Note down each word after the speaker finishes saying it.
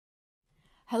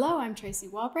Hello, I'm Tracy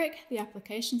Warbrick, the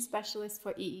Application Specialist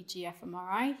for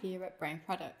EEG-fMRI here at Brain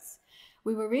Products.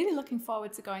 We were really looking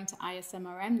forward to going to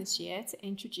ISMRM this year to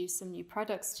introduce some new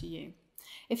products to you.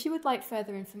 If you would like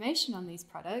further information on these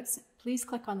products, please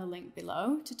click on the link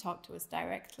below to talk to us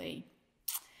directly.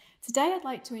 Today I'd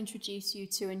like to introduce you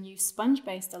to a new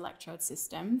sponge-based electrode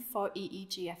system for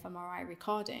EEG-fMRI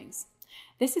recordings.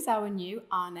 This is our new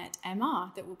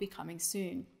RNet-MR that will be coming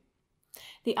soon.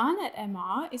 The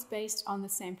RNet-MR is based on the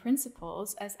same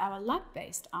principles as our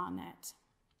lab-based RNet.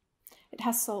 It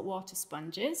has saltwater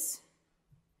sponges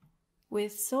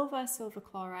with silver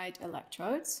chloride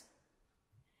electrodes.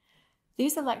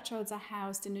 These electrodes are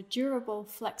housed in a durable,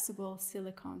 flexible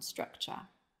silicone structure.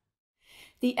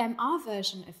 The MR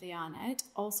version of the RNet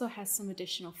also has some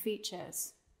additional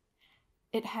features.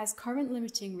 It has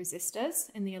current-limiting resistors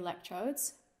in the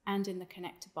electrodes and in the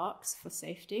connector box for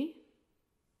safety.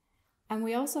 And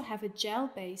we also have a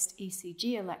gel-based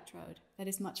ECG electrode that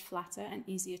is much flatter and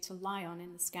easier to lie on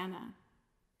in the scanner.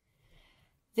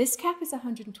 This cap is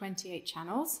 128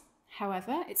 channels.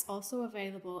 However, it's also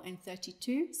available in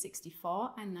 32,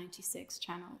 64 and 96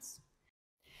 channels.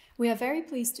 We are very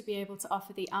pleased to be able to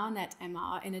offer the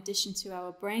RNet-MR in addition to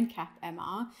our BrainCap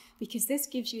MR because this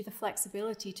gives you the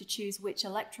flexibility to choose which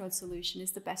electrode solution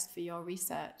is the best for your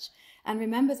research. And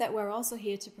remember that we're also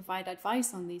here to provide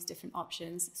advice on these different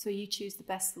options so you choose the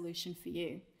best solution for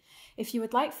you. If you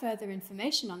would like further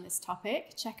information on this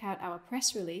topic, check out our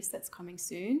press release that's coming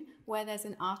soon where there's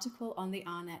an article on the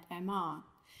RNet-MR.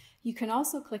 You can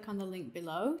also click on the link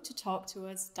below to talk to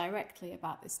us directly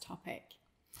about this topic.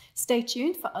 Stay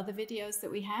tuned for other videos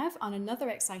that we have on another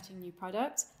exciting new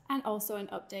product and also an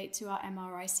update to our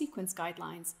MRI sequence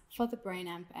guidelines for the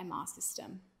BrainAmp MR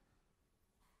system.